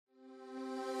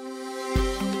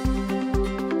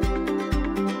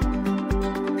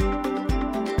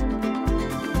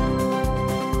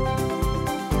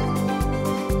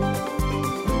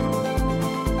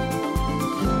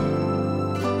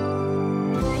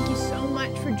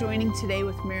joining today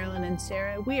with Marilyn and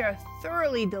Sarah. We are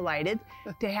thoroughly delighted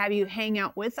to have you hang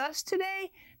out with us today.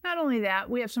 Not only that,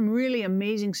 we have some really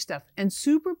amazing stuff and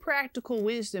super practical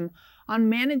wisdom on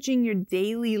managing your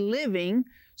daily living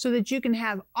so that you can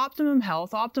have optimum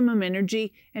health, optimum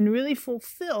energy, and really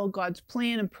fulfill God's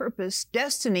plan and purpose,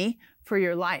 destiny for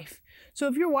your life. So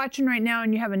if you're watching right now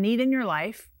and you have a need in your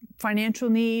life, financial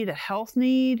need, a health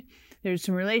need, there's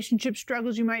some relationship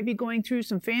struggles you might be going through,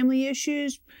 some family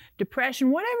issues,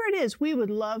 depression, whatever it is, we would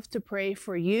love to pray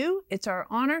for you. It's our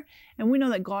honor, and we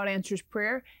know that God answers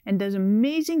prayer and does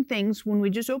amazing things when we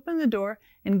just open the door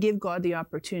and give God the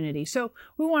opportunity. So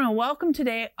we want to welcome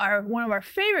today one of our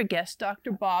favorite guests,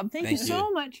 Dr. Bob. Thank you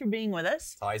so much for being with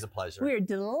us. It's always a pleasure. We are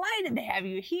delighted to have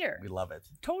you here. We love it.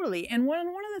 Totally. And one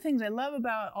of the things I love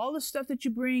about all the stuff that you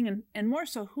bring, and more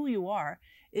so who you are,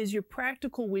 is your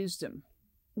practical wisdom.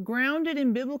 Grounded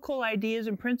in biblical ideas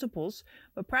and principles,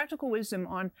 but practical wisdom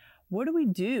on what do we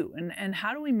do and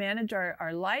how do we manage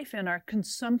our life and our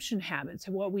consumption habits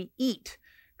and what we eat,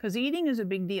 because eating is a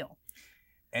big deal.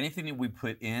 Anything that we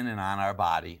put in and on our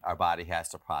body has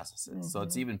to process it. Mm-hmm. So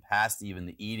it's even past even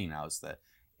the eating now. It's the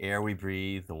air we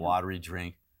breathe, the water we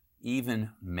drink, even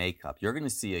makeup. You're going to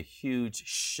see a huge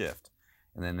shift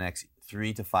in the next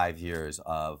 3 to 5 years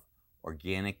of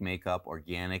organic makeup,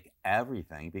 organic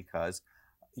everything, because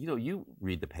you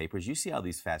read the papers, you see how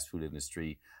these fast food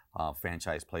industry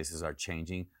franchise places are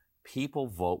changing. People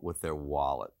vote with their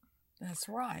wallet. That's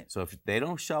right. So if they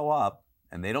don't show up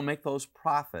and they don't make those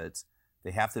profits,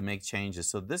 they have to make changes.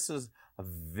 So this is a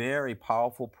very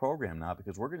powerful program now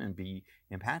because we're going to be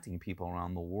impacting people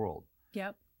around the world.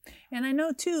 Yep. And I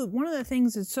know, too, one of the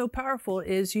things that's so powerful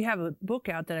is you have a book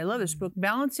out that I love, this book,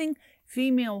 Balancing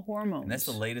Female Hormones. And that's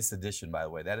the latest edition, by the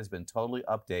way. That has been totally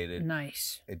updated.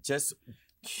 Nice. It just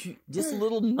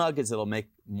little nuggets that'll make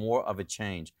more of a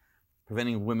change,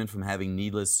 preventing women from having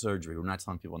needless surgery. We're not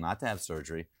telling people not to have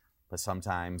surgery, but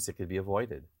sometimes it could be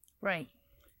avoided. Right.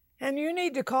 And you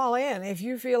need to call in if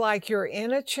you feel like you're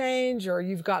in a change or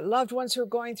you've got loved ones who are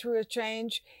going through a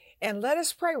change, and let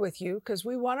us pray with you because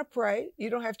we want to pray. You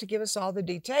don't have to give us all the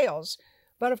details,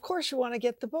 but of course you want to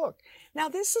get the book. Now,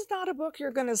 this is not a book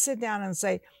you're going to sit down and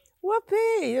say,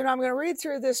 whoopee, I'm going to read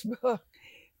through this book.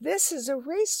 This is a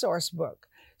resource book.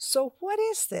 So what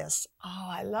is this? Oh,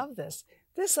 I love this.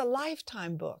 This is a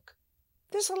lifetime book.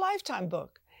 This is a lifetime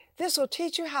book. This will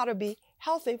teach you how to be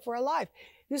healthy for a life.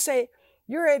 You say,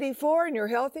 you're 84 and you're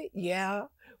healthy? Yeah.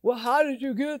 Well, how did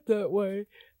you get that way?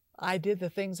 I did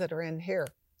the things that are in here.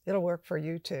 It'll work for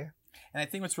you too. And I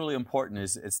think what's really important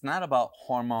is it's not about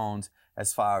hormones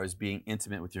as far as being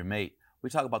intimate with your mate.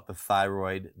 We talk about the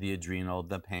thyroid, the adrenal,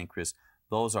 the pancreas.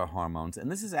 Those are hormones.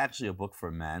 And this is actually a book for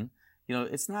men.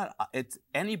 It's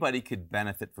anybody could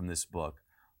benefit from this book,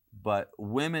 but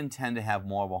women tend to have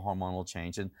more of a hormonal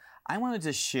change. And I want to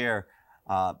just share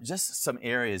just some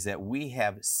areas that we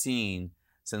have seen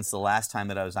since the last time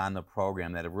that I was on the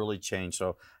program that have really changed.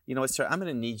 So, sir, I'm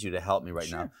going to need you to help me right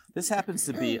now. This happens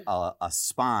to be a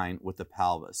spine with the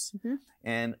pelvis. Mm-hmm.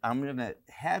 And I'm going to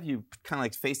have you kind of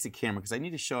like face the camera because I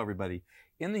need to show everybody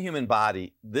in the human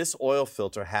body, this oil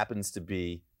filter happens to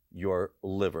be your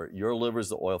liver. Your liver is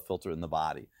the oil filter in the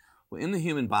body. Well, in the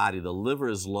human body, the liver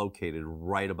is located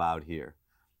right about here.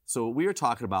 So what we were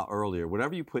talking about earlier,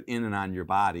 whatever you put in and on your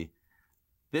body,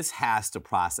 this has to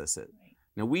process it. Right.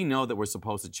 Now, we know that we're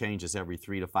supposed to change this every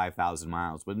 3,000 to 5,000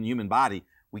 miles, but in the human body,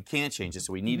 we can't change it,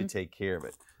 so we need to take care of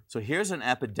it. So here's an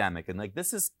epidemic, and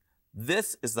this is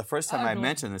the first time I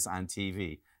mentioned this on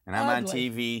TV, and I'm on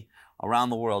TV around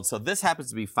the world. So this happens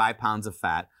to be 5 pounds of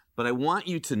fat, but I want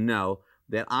you to know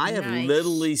that I have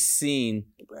literally seen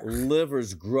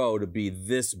livers grow to be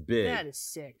this big. That is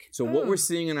sick. So what we're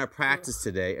seeing in our practice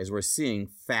today is we're seeing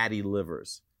fatty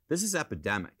livers. This is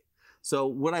epidemic. So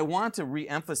what I want to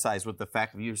re-emphasize with the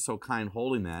fact that you're so kind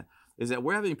holding that is that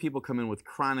we're having people come in with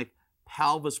chronic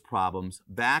pelvis problems,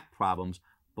 back problems,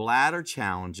 bladder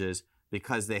challenges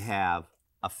because they have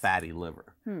a fatty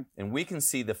liver. And we can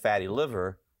see the fatty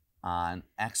liver on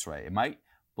x-ray.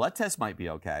 Blood test might be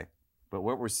okay. But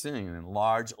what we're seeing in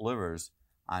large livers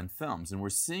on films, and we're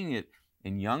seeing it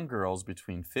in young girls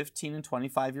between 15 and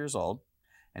 25 years old,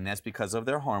 and that's because of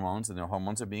their hormones, and their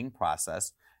hormones are being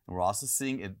processed. And we're also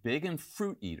seeing it big in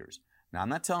fruit eaters. Now, I'm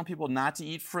not telling people not to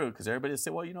eat fruit, because everybody will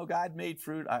say, well, God made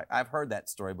fruit. I've heard that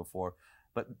story before.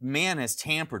 But man has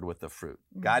tampered with the fruit.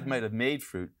 God might have made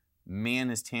fruit. Man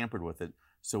has tampered with it.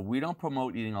 So we don't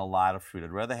promote eating a lot of fruit.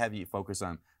 I'd rather have you focus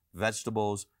on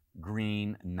vegetables,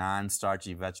 green,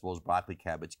 non-starchy vegetables, broccoli,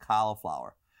 cabbage,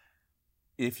 cauliflower.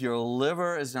 If your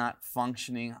liver is not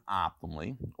functioning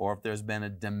optimally, or if there's been a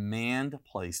demand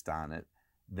placed on it,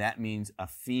 that means a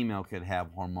female could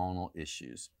have hormonal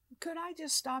issues. Could I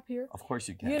just stop here? Of course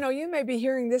you can. You know, you may be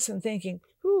hearing this and thinking,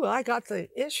 ooh, I got the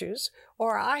issues,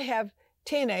 or I have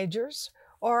teenagers,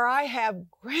 or I have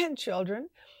grandchildren.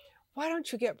 Why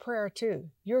don't you get prayer too?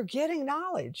 You're getting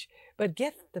knowledge, but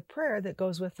get the prayer that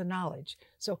goes with the knowledge.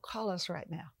 So call us right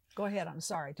now. Go ahead. I'm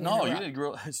sorry to No,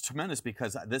 interrupt. it's tremendous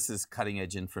because this is cutting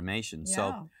edge information. Yeah.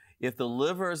 So if the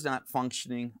liver is not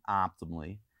functioning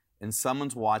optimally and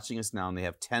someone's watching us now and they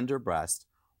have tender breast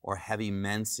or heavy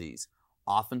menses,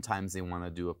 oftentimes they want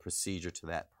to do a procedure to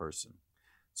that person.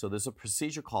 So there's a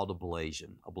procedure called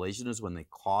ablation. Ablation is when they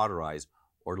cauterize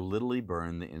or literally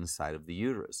burn the inside of the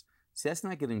uterus. See, that's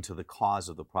not getting to the cause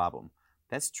of the problem.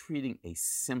 That's treating a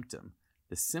symptom.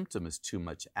 The symptom is too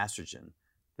much estrogen.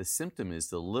 The symptom is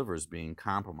the liver's being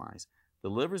compromised. The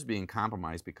liver's being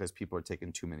compromised because people are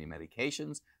taking too many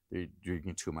medications, they're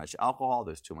drinking too much alcohol,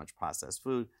 there's too much processed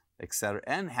food, etc.,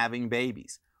 and having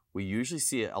babies. We usually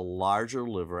see a larger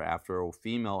liver after a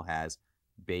female has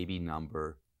baby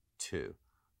number 2.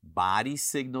 Body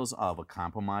signals of a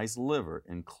compromised liver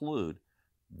include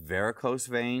varicose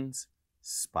veins,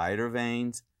 spider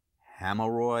veins,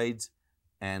 hemorrhoids,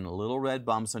 and little red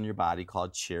bumps on your body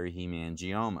called cherry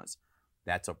hemangiomas.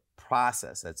 That's a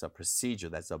process, that's a procedure,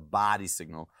 that's a body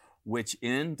signal, which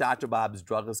in Dr. Bob's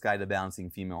Drugless Guide to Balancing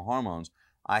Female Hormones,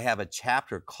 I have a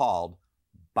chapter called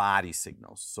Body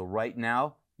Signals. So right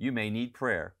now, you may need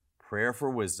prayer for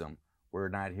wisdom. We're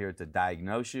not here to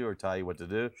diagnose you or tell you what to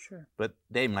do, but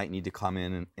they might need to come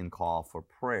in and call for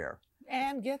prayer.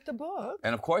 And get the book.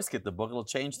 And of course, get the book. It'll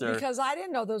change their... Because I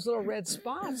didn't know those little red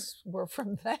spots were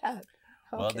from that.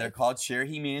 Okay. Well, they're called cherry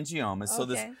hemangiomas.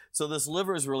 So this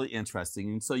liver is really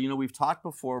interesting. And so, you know, we've talked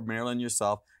before, Marilyn,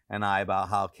 yourself, and I, about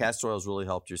how castor oil has really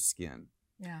helped your skin.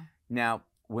 Yeah. Now,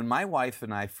 when my wife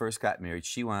and I first got married,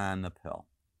 she went on the pill.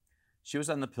 She was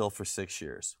on the pill for 6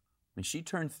 years. When she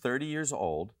turned 30 years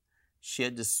old, she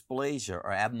had dysplasia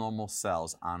or abnormal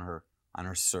cells on her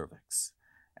cervix.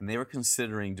 And they were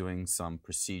considering doing some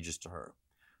procedures to her.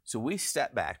 So we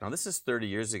stepped back. Now, this is 30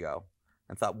 years ago.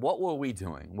 And thought, what were we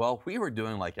doing? Well, we were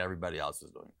doing like everybody else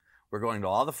was doing. We're going to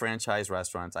all the franchise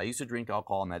restaurants. I used to drink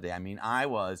alcohol in that day. I mean, I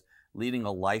was leading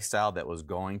a lifestyle that was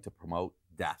going to promote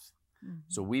death. Mm-hmm.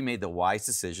 So we made the wise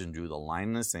decision, drew the line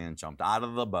in the sand, jumped out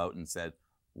of the boat and said,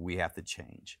 we have to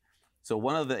change. So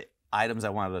one of the items I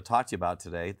wanted to talk to you about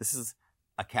today, this is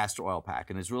a castor oil pack,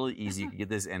 and it's really easy. You can get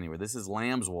this anywhere. This is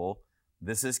lamb's wool.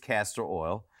 This is castor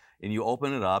oil. And you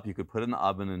open it up, you could put it in the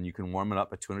oven, and you can warm it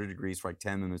up at 200 degrees for like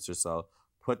 10 minutes or so.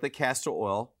 Put the castor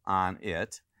oil on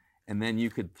it, and then you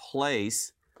could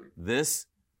place this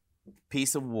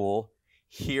piece of wool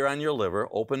here on your liver,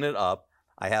 open it up.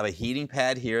 I have a heating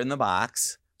pad here in the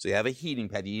box. So you have a heating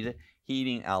pad, you need a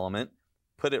heating element.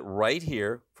 Put it right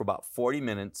here for about 40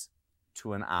 minutes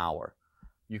to an hour.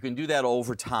 You can do that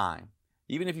over time,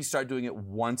 even if you start doing it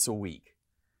once a week.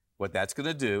 What that's going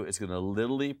to do is going to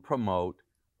literally promote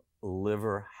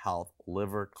liver health,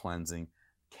 liver cleansing.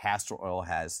 Castor oil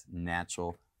has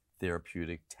natural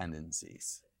therapeutic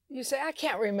tendencies. You say, I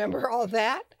can't remember all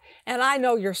that. And I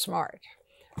know you're smart.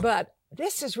 But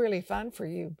this is really fun for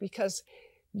you because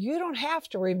you don't have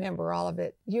to remember all of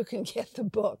it. You can get the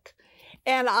book.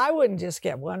 And I wouldn't just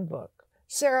get one book.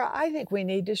 Sarah, I think we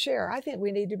need to share. I think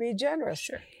we need to be generous.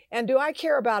 Sure. And do I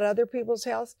care about other people's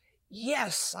health?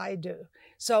 Yes, I do.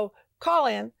 So call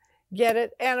in, get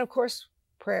it. And of course,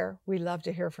 prayer. We love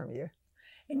to hear from you.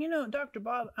 And you know, Dr.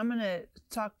 Bob, I'm going to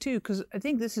talk too, because I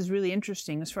think this is really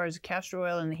interesting as far as the castor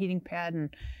oil and the heating pad and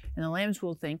the lamb's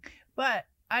wool thing. But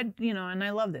and I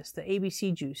love this, the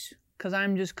ABC juice, because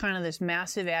I'm just kind of this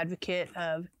massive advocate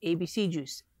of ABC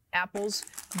juice, apples,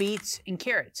 beets, and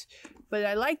carrots. But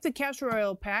I like the castor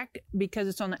oil pack because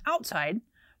it's on the outside,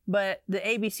 but the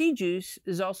ABC juice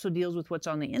also deals with what's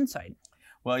on the inside.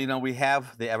 Well, you know, we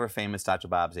have the ever famous Dr.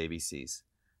 Bob's ABCs.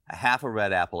 A half a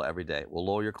red apple every day will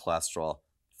lower your cholesterol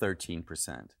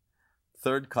 13%.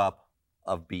 Third cup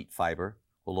of beet fiber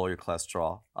will lower your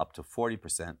cholesterol up to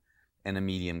 40%, and a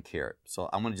medium carrot. So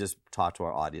I'm going to just talk to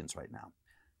our audience right now.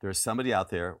 There's somebody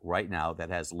out there right now that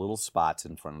has little spots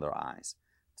in front of their eyes.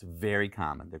 It's very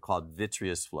common. They're called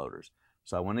vitreous floaters.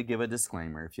 So I want to give a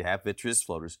disclaimer. If you have vitreous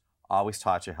floaters, always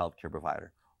talk to your healthcare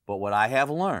provider. But what I have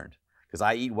learned, because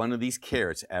I eat one of these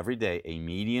carrots every day, a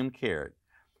medium carrot.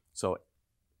 So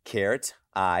carrot,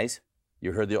 eyes,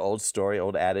 you heard the old story,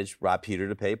 old adage, rob Peter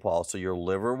to pay Paul. So your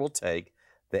liver will take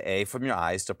the A from your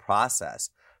eyes to process.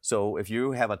 So if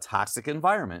you have a toxic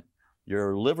environment,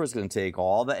 your liver is going to take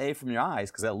all the A from your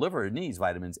eyes because that liver needs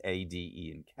vitamins A, D,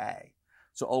 E, and K.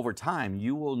 So over time,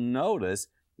 you will notice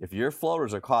if your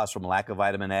floaters are caused from lack of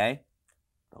vitamin A,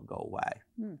 they'll go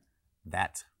away.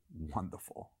 That's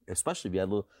wonderful, especially if you had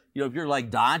a little, if you're like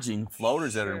dodging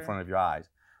floaters that are in Sure. front of your eyes.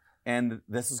 And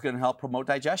this is going to help promote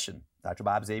digestion. Dr.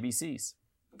 Bob's ABCs.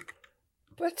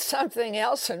 Put something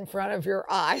else in front of your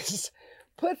eyes.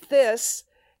 Put this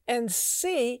and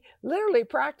see, literally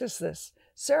practice this.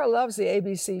 Sarah loves the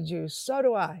ABC juice. So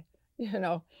do I.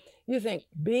 You think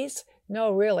beets?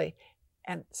 No, really.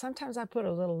 And sometimes I put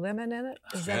a little lemon in it.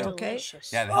 Is that okay?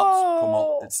 Delicious. Yeah, it helps promote,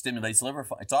 Oh. it stimulates liver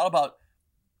function. It's all about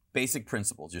basic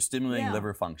principles. You're stimulating Yeah.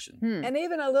 liver function. And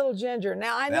even a little ginger.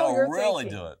 Now, I know That'll you're really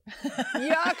thinking, do it.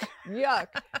 yuck, yuck.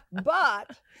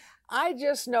 But I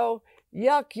just know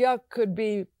yuck could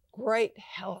be great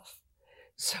health.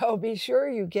 So be sure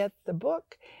you get the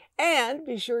book and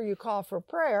be sure you call for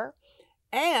prayer.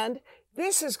 And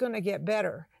this is going to get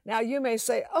better. Now you may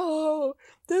say, oh,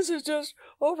 this is just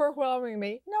overwhelming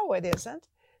me. No, it isn't.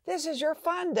 This is your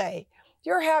fun day.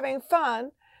 You're having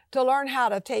fun to learn how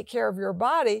to take care of your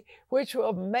body, which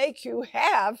will make you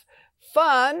have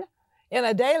fun in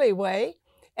a daily way.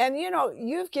 And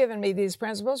you've given me these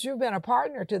principles. You've been a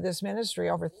partner to this ministry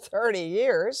over 30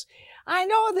 years. I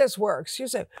know this works. You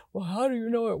say, well, how do you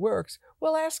know it works?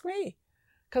 Well, ask me,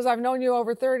 because I've known you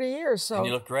over 30 years. So And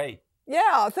you look great.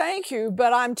 yeah, thank you.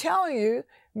 But I'm telling you,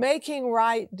 making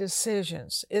right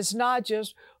decisions is not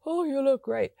just, oh, you look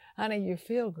great. Honey, you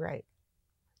feel great.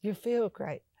 You feel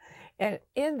great. And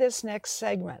in this next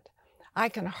segment, I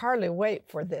can hardly wait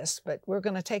for this, but we're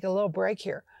going to take a little break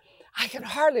here. I can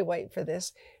hardly wait for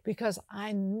this because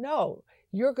I know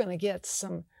you're going to get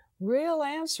some real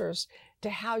answers to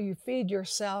how you feed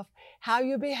yourself, how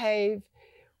you behave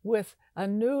with a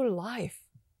new life.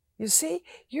 You see,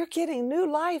 you're getting new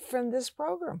life from this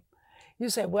program. You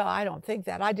say, well, I don't think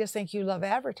that. I just think you love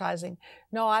advertising.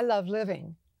 No, I love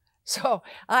living. So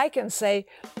I can say,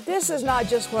 this is not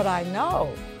just what I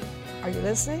know. Are you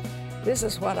listening? This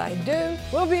is what I do.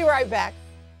 We'll be right back.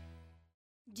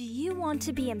 Do you want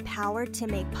to be empowered to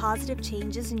make positive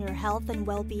changes in your health and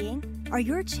well-being? Are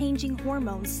your changing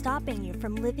hormones stopping you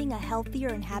from living a healthier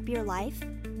and happier life?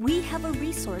 We have a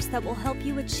resource that will help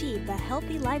you achieve the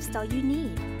healthy lifestyle you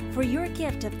need. For your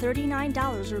gift of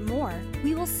 $39 or more,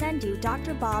 we will send you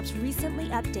Dr. Bob's recently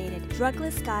updated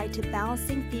Drugless Guide to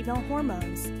Balancing Female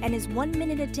Hormones and his 1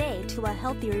 Minute a Day to a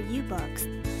Healthier You books.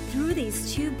 Through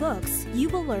these 2 books, you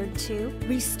will learn to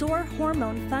restore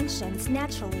hormone functions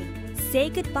naturally, say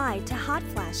goodbye to hot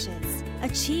flashes,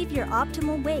 achieve your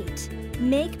optimal weight,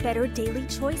 make better daily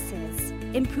choices,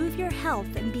 improve your health,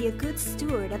 and be a good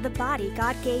steward of the body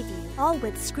God gave you, all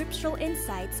with scriptural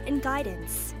insights and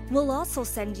guidance. We'll also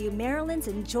send you Marilyn's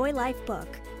Enjoy Life book.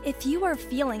 If you are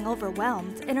feeling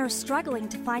overwhelmed and are struggling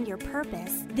to find your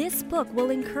purpose, this book will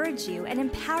encourage you and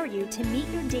empower you to meet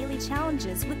your daily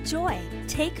challenges with joy.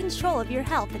 Take control of your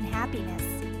health and happiness.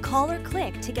 Call or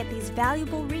click to get these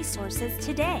valuable resources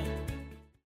today.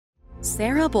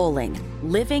 Sarah Bowling,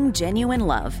 Living Genuine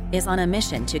Love, is on a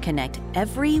mission to connect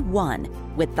everyone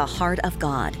with the heart of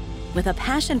God. With a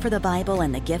passion for the Bible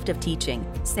and the gift of teaching,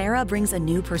 Sarah brings a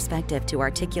new perspective to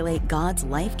articulate God's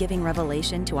life-giving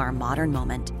revelation to our modern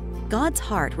moment. God's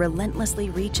heart relentlessly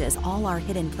reaches all our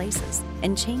hidden places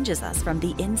and changes us from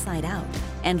the inside out.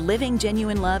 And Living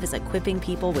Genuine Love is equipping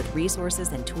people with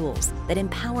resources and tools that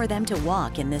empower them to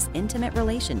walk in this intimate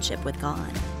relationship with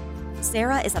God.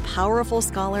 Sarah is a powerful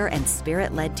scholar and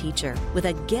spirit-led teacher with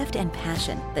a gift and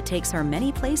passion that takes her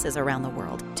many places around the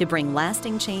world to bring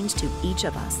lasting change to each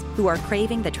of us who are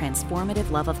craving the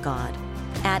transformative love of God.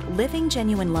 At Living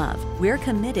Genuine Love, we're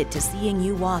committed to seeing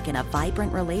you walk in a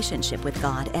vibrant relationship with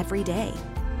God every day.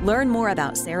 Learn more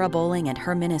about Sarah Bowling and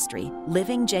her ministry,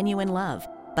 Living Genuine Love,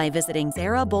 by visiting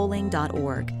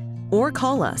sarahbowling.org or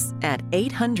call us at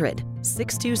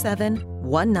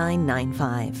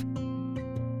 800-627-1995.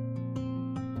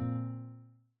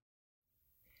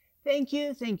 Thank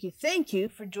you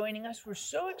for joining us. We're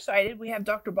so excited. We have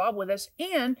Dr. Bob with us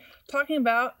and talking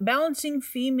about balancing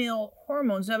female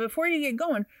hormones. Now, before you get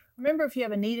going, remember, if you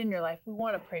have a need in your life, we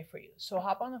want to pray for you. So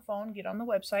hop on the phone, get on the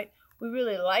website. We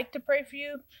really like to pray for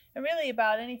you and really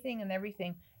about anything and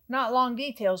everything. Not long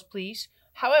details, please.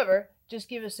 However, just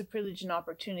give us the privilege and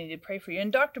opportunity to pray for you.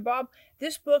 And Dr. Bob,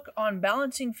 this book on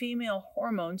balancing female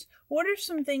hormones, what are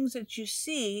some things that you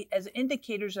see as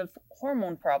indicators of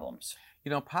hormone problems?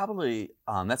 Probably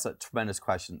that's a tremendous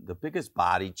question. The biggest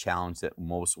body challenge that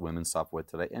most women suffer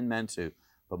with today, and men too,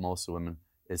 but most women,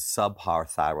 is subpar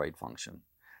thyroid function.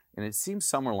 And it seems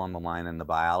somewhere along the line in the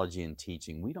biology and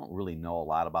teaching, we don't really know a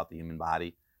lot about the human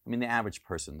body. I mean, the average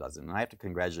person doesn't. And I have to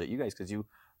congratulate you guys because you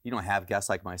don't have guests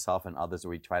like myself and others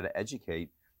where we try to educate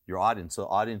your audience. So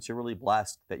audience, you're really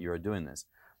blessed that you're doing this.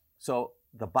 So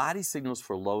the body signals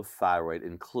for low thyroid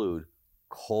include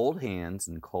cold hands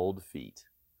and cold feet,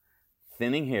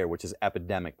 thinning hair, which is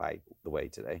epidemic, by the way,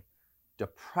 today,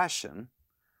 depression,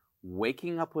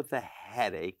 waking up with a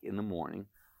headache in the morning,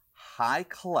 high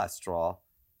cholesterol,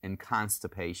 and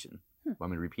constipation.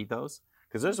 Want me to repeat those?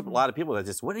 Because there's a lot of people that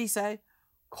just, what did he say?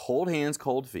 Cold hands,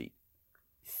 cold feet,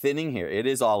 thinning hair. It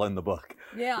is all in the book.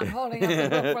 Yeah, I'm holding up the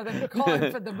book for the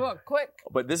calling for the book. Quick.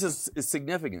 But this is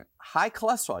significant. High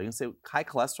cholesterol. You can say high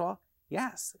cholesterol?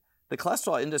 Yes. The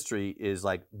cholesterol industry is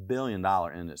like $1 billion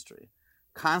industry.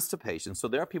 Constipation. So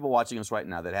there are people watching us right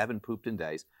now that haven't pooped in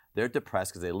days. They're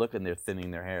depressed because they look and they're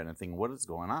thinning their hair and they're thinking, what is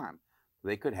going on?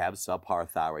 They could have subpar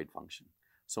thyroid function.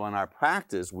 So in our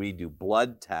practice, we do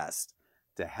blood tests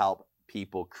to help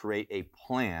people create a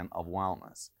plan of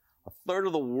wellness. A third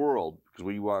of the world, because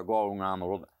we are going around the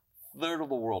world, a third of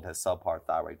the world has subpar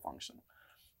thyroid function.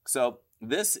 So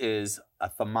this is a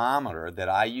thermometer that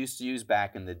I used to use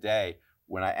back in the day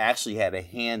when I actually had a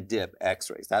hand dip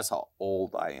x-rays. That's how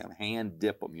old I am. Hand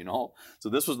dip them, you know? So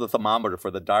this was the thermometer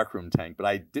for the darkroom tank, but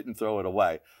I didn't throw it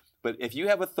away. But if you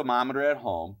have a thermometer at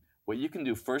home, what you can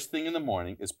do first thing in the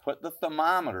morning is put the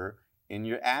thermometer in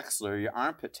your axillary, your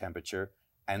armpit temperature,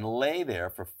 and lay there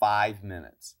for 5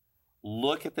 minutes.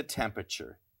 Look at the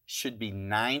temperature. Should be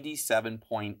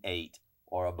 97.8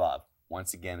 or above.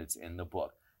 Once again, it's in the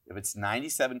book. If it's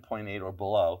 97.8 or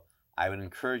below, I would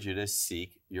encourage you to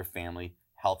seek your family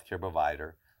healthcare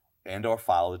provider and or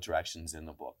follow the directions in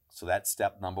the book. So that's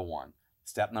step number 1.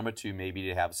 Step number 2, maybe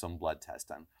to have some blood tests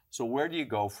done. So where do you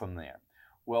go from there?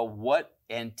 Well, what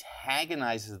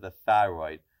antagonizes the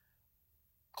thyroid?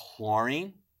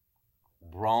 Chlorine,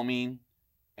 bromine,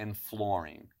 and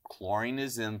fluorine. Chlorine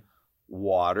is in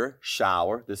water,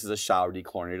 shower. This is a shower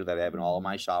dechlorinator that I have in all of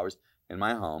my showers in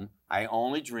my home. I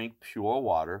only drink pure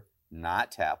water,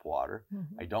 not tap water.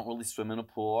 I don't really swim in a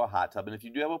pool or a hot tub. And if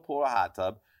you do have a pool or a hot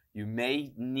tub, you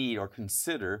may need or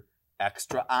consider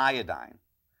extra iodine.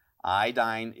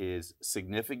 Iodine is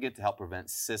significant to help prevent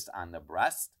cysts on the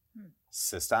breast,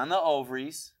 cysts on the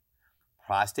ovaries,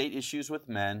 prostate issues with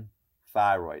men,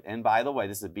 thyroid. And by the way,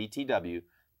 this is a BTW,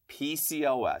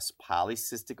 PCOS,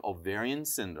 polycystic ovarian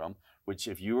syndrome, which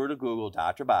if you were to Google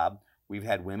Dr. Bob, we've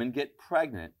had women get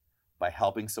pregnant by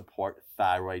helping support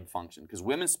thyroid function. Because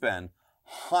women spend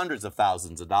hundreds of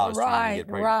thousands of dollars trying to get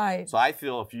pregnant. Right. So I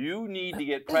feel if you need to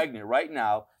get pregnant right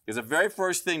now, because the very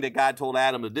first thing that God told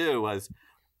Adam to do was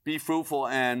be fruitful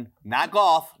and not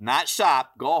golf, not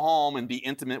shop, go home and be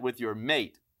intimate with your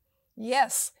mate.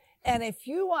 Yes. And if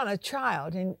you want a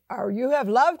child or you have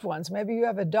loved ones, maybe you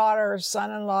have a daughter or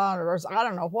son-in-law or I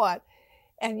don't know what,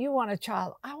 and you want a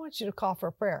child, I want you to call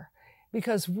for prayer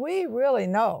because we really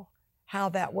know how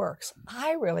that works.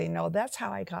 I really know that's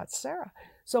how I got Sarah.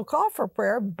 So call for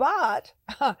prayer, but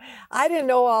I didn't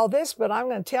know all this, but I'm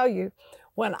going to tell you,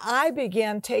 when I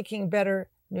began taking better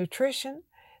nutrition,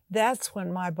 that's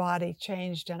when my body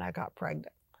changed and I got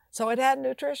pregnant. So it had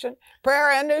nutrition, prayer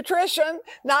and nutrition,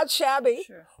 not shabby.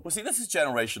 Sure. Well, see, this is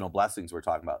generational blessings we're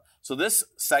talking about. So this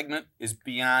segment is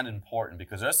beyond important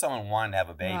because there's someone wanting to have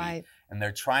a baby Right. and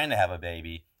they're trying to have a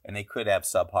baby and they could have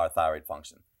subpar thyroid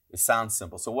function. It sounds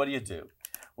simple. So what do?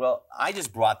 Well, I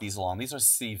just brought these along. These are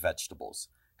sea vegetables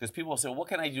because people will say, what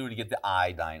can I do to get the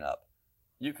iodine up?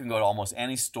 You can go to almost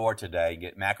any store today and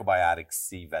get macrobiotic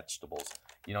sea vegetables.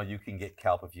 You know, you can get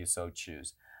kelp if you so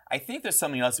choose. I think there's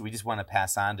something else that we just want to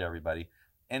pass on to everybody.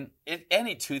 And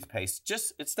any toothpaste,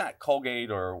 it's not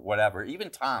Colgate or whatever, even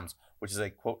Tom's, which is a,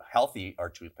 quote, healthy or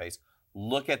toothpaste,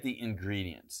 look at the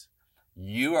ingredients.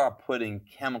 You are putting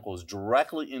chemicals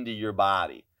directly into your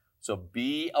body. So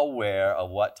be aware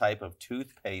of what type of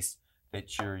toothpaste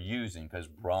that you're using because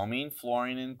bromine,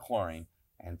 fluorine, and chlorine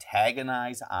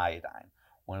antagonize iodine.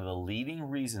 One of the leading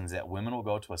reasons that women will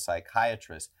go to a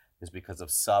psychiatrist is because of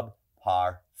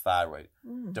subpar thyroid.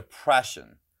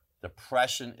 Depression.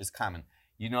 Depression is common.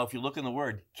 You know, if you look in the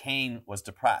word, Cain was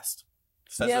depressed.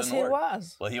 It says it Yes, in the he word.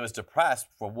 was. Well, he was depressed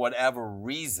for whatever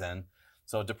reason.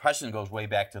 So depression goes way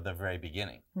back to the very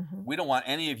beginning. We don't want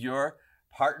any of your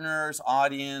partners,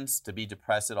 audience to be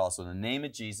depressed at all. So in the name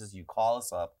of Jesus, you call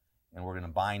us up and we're going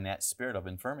to bind that spirit of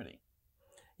infirmity.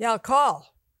 Yeah,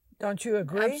 call. Don't you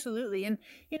agree? Absolutely. And,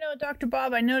 you know, Dr.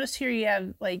 Bob, I noticed here you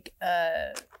have like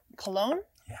cologne.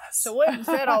 Yes. So what is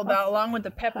that all about along with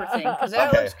the pepper thing? Because that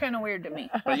Okay. looks kind of weird to me.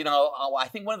 But you know, I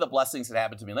think one of the blessings that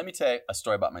happened to me, let me tell you a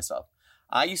story about myself.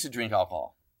 I used to drink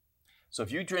alcohol. So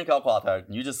if you drink alcohol,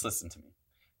 you just listen to me.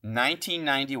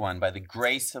 1991, by the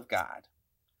grace of God,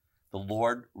 the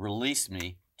Lord released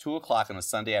me 2 o'clock on a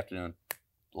Sunday afternoon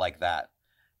like that.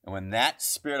 And when that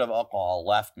spirit of alcohol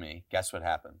left me, guess what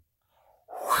happened?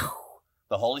 Whew.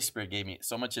 The Holy Spirit gave me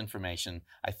so much information.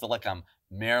 I feel like I'm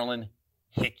Marilyn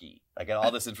hickey. I get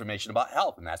all this information about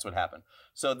health, and that's what happened.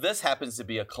 So this happens to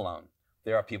be a cologne.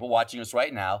 There are people watching us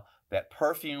right now that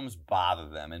perfumes bother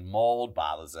them and mold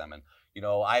bothers them. And, you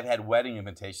know, I've had wedding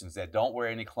invitations that don't wear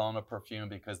any cologne or perfume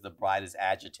because the bride is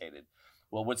agitated.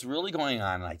 Well, what's really going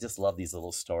on, and I just love these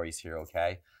little stories here,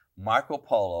 okay? Marco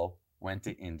Polo went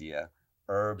to India,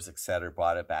 herbs, etc.,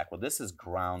 brought it back. Well, this is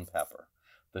ground pepper.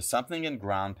 There's something in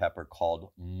ground pepper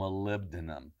called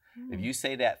molybdenum. If you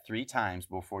say that 3 times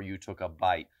before you took a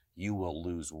bite, you will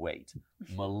lose weight.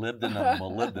 Molybdenum,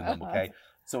 molybdenum, okay?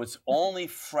 So it's only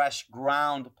fresh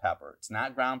ground pepper. It's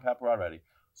not ground pepper already.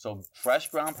 So fresh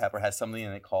ground pepper has something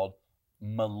in it called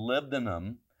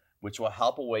molybdenum, which will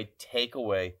help take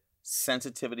away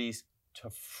sensitivities to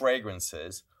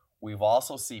fragrances. We've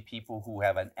also seen people who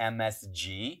have an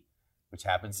MSG, which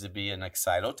happens to be an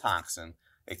excitotoxin.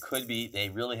 It could be they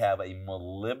really have a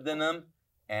molybdenum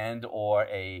and or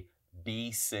a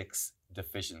B6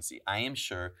 deficiency. I am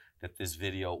sure that this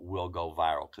video will go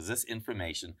viral because this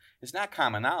information is not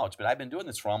common knowledge, but I've been doing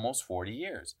this for almost 40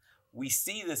 years. We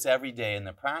see this every day in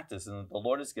the practice, and the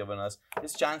Lord has given us,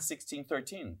 it's John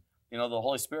 16:13. You know, the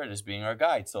Holy Spirit is being our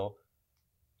guide. So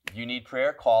if you need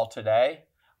prayer, call today.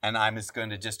 And I'm just going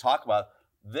to talk about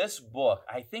this book.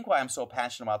 I think why I'm so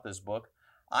passionate about this book,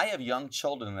 I have young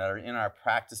children that are in our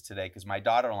practice today because my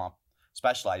daughter-in-law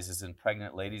specializes in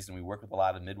pregnant ladies, and we work with a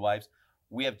lot of midwives.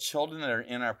 We have children that are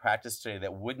in our practice today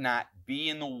that would not be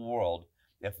in the world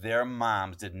if their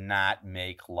moms did not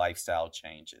make lifestyle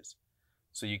changes.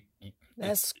 So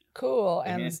that's cool.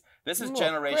 I mean, and this is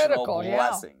generational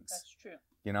blessings. That's true.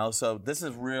 You know, so this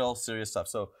is real serious stuff.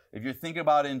 So if you're thinking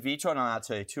about in vitro, and I'm not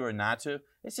telling you to or not to,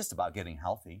 it's just about getting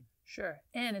healthy. Sure.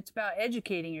 And it's about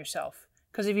educating yourself.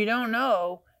 Because if you don't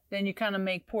know, then you kind of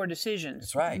make poor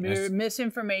decisions. That's right.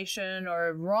 Misinformation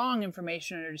or wrong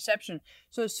information or deception.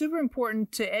 So it's super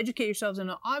important to educate yourselves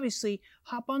and obviously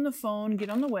hop on the phone, get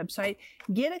on the website,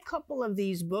 get a couple of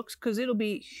these books because it'll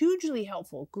be hugely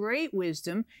helpful. Great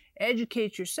wisdom.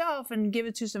 Educate yourself and give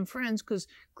it to some friends because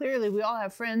clearly we all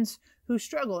have friends who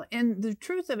struggle. And the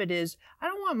truth of it is, I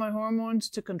don't want my hormones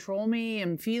to control me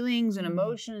and feelings and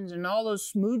emotions and all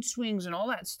those mood swings and all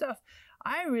that stuff.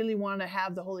 I really want to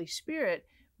have the Holy Spirit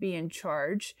be in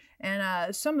charge.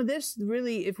 And some of this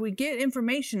really, if we get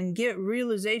information and get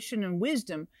realization and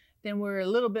wisdom, then we're a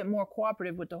little bit more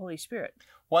cooperative with the Holy Spirit.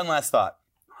 One last thought.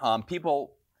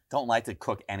 People don't like to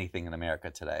cook anything in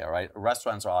America today, all right?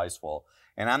 Restaurants are always full.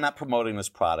 And I'm not promoting this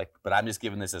product, but I'm just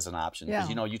giving this as an option. Because,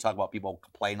 you know, you talk about people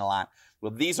complain a lot. Well,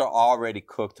 these are already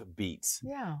cooked beets.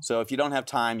 Yeah. So if you don't have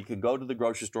time, you can go to the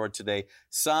grocery store today.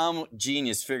 Some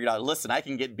genius figured out, listen, I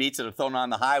can get beets that are thrown on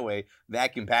the highway,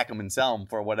 vacuum pack them and sell them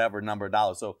for whatever number of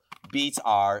dollars. So beets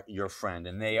are your friend,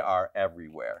 and they are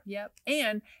everywhere. Yep.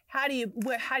 And how do you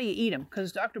eat them?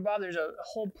 Because Dr. Bob, there's a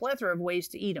whole plethora of ways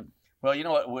to eat them. Well, you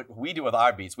know what we do with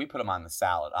our beets? We put them on the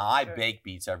salad. I bake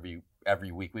beets every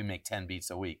week. We make 10 beets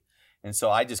a week. And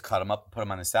so I just cut them up and put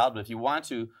them on the salad. But if you want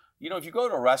to, you know, if you go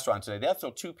to a restaurant today, they'll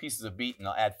throw 2 pieces of beet and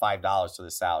they'll add $5 to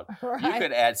the salad. Right. You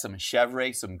could add some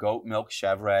chèvre, some goat milk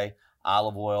chèvre,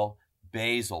 olive oil,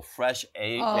 basil, fresh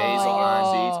basil on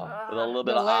beets with a little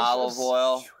bit of olive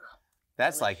oil.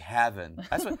 That's like heaven.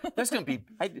 That's what there's going to be.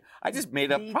 I just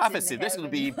made up prophecy. There's going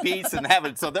to be beets in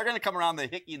heaven. So they're going to come around the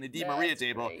Hickey and the Di Maria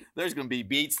table. Great. There's going to be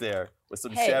beets there with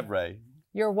some chèvre.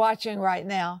 You're watching right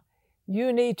now.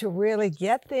 You need to really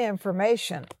get the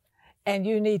information and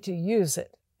you need to use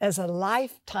it as a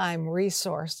lifetime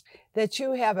resource that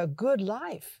you have a good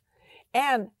life.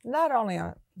 And not only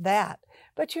that,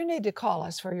 but you need to call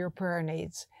us for your prayer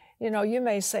needs. You know, you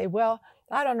may say, well,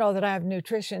 I don't know that I have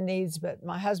nutrition needs, but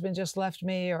my husband just left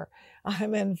me, or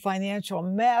I'm in financial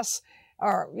mess,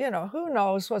 or, you know, who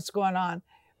knows what's going on.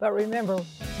 But remember,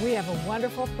 we have a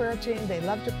wonderful prayer team. They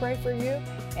love to pray for you,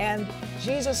 and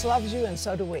Jesus loves you, and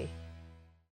so do we.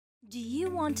 Do you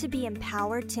want to be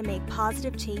empowered to make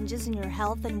positive changes in your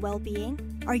health and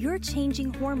well-being? Are your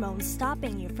changing hormones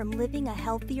stopping you from living a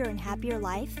healthier and happier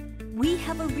life? We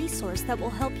have a resource that will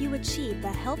help you achieve the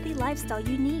healthy lifestyle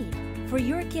you need. For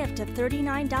your gift of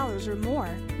 $39 or more,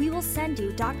 we will send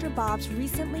you Dr. Bob's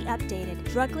recently updated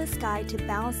Drugless Guide to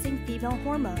Balancing Female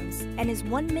Hormones and his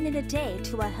 1 Minute a Day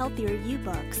to a Healthier You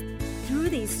books. Through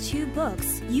these 2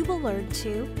 books, you will learn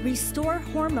to restore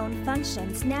hormone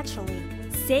functions naturally,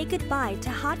 say goodbye to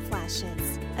hot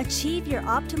flashes, achieve your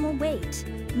optimal weight,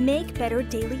 make better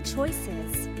daily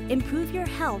choices, improve your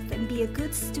health, and be a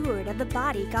good steward of the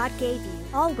body God gave you,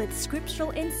 all with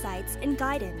scriptural insights and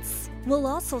guidance. We'll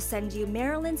also send you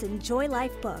Marilyn's Enjoy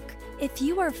Life book. If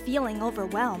you are feeling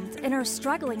overwhelmed and are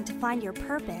struggling to find your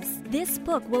purpose, this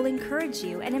book will encourage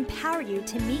you and empower you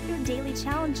to meet your daily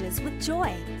challenges with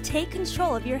joy. Take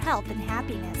control of your health and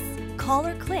happiness. Call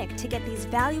or click to get these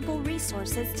valuable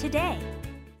resources today.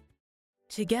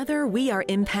 Together, we are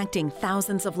impacting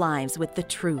thousands of lives with the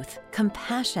truth,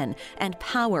 compassion, and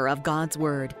power of God's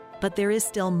Word. But there is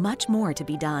still much more to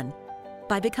be done.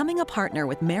 By becoming a partner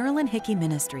with Marilyn Hickey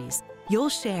Ministries, you'll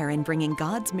share in bringing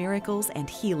God's miracles and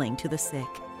healing to the sick,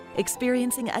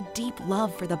 experiencing a deep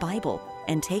love for the Bible,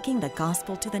 and taking the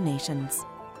gospel to the nations.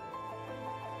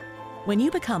 When you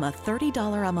become a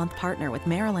 $30 a month partner with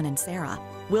Marilyn and Sarah,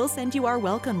 we'll send you our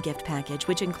welcome gift package,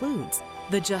 which includes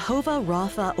the Jehovah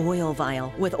Rapha oil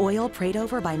vial with oil prayed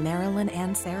over by Marilyn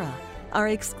and Sarah, our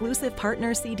exclusive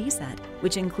partner CD set,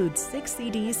 which includes 6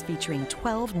 CDs featuring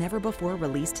 12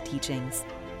 never-before-released teachings,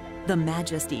 the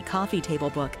Majesty Coffee Table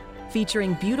Book,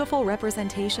 featuring beautiful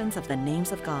representations of the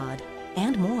names of God,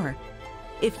 and more.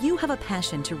 If you have a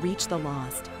passion to reach the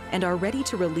lost and are ready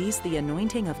to release the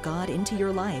anointing of God into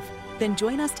your life, then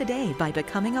join us today by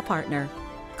becoming a partner.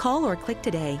 Call or click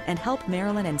today and help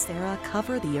Marilyn and Sarah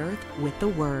cover the earth with the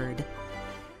Word.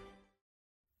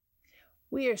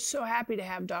 We are so happy to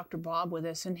have Dr. Bob with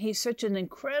us, and he's such an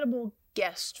incredible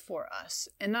guest for us.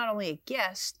 And not only a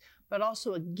guest, but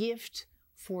also a gift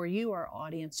for you, our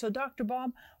audience. So Dr.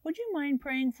 Bob, would you mind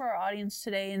praying for our audience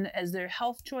today and as their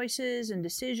health choices and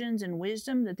decisions and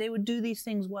wisdom, that they would do these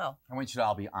things well? I want you to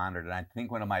all be honored. And I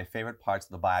think one of my favorite parts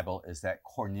of the Bible is that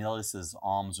Cornelius'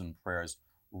 alms and prayers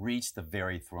reached the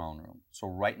very throne room. So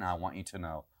right now, I want you to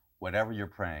know, whatever you're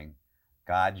praying,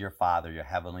 God, your Father, your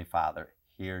Heavenly Father,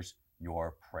 hears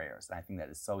your prayers. And I think that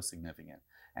is so significant.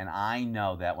 And I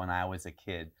know that when I was a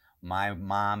kid, my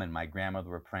mom and my grandmother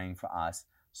were praying for us.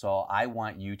 So I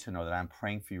want you to know that I'm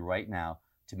praying for you right now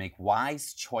to make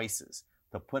wise choices,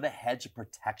 to put a hedge of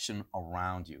protection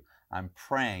around you. I'm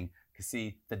praying, because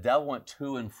see, the devil went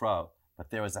to and fro, but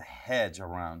there was a hedge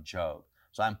around Job.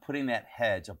 So I'm putting that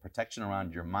hedge of protection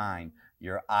around your mind,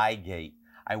 your eye gate.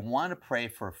 I want to pray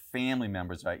for family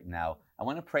members right now. I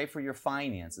want to pray for your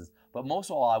finances. But most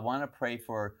of all, I want to pray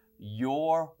for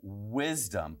your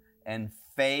wisdom and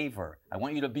favor. I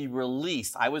want you to be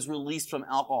released. I was released from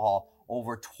alcohol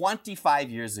over 25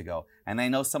 years ago. And I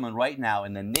know someone right now,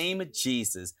 in the name of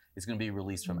Jesus, is going to be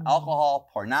released from alcohol,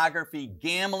 pornography,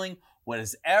 gambling, what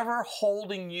is ever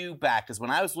holding you back. Because when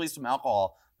I was released from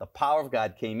alcohol, the power of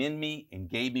God came in me and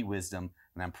gave me wisdom.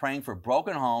 And I'm praying for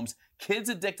broken homes, kids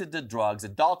addicted to drugs,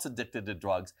 adults addicted to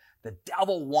drugs. The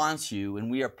devil wants you, and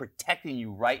we are protecting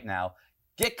you right now.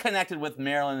 Get connected with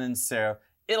Marilyn and Sarah.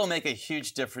 It'll make a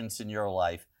huge difference in your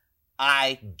life.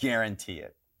 I guarantee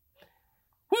it.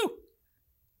 Woo!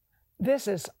 This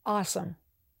is awesome.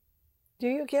 Do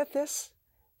you get this?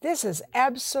 This is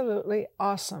absolutely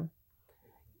awesome.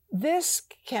 This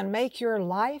can make your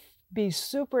life be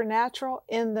supernatural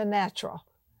in the natural.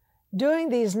 Doing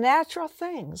these natural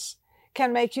things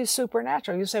can make you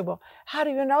supernatural. You say, well, how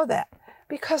do you know that?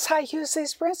 Because I use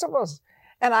these principles,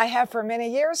 and I have for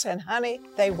many years, and honey,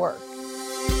 they work.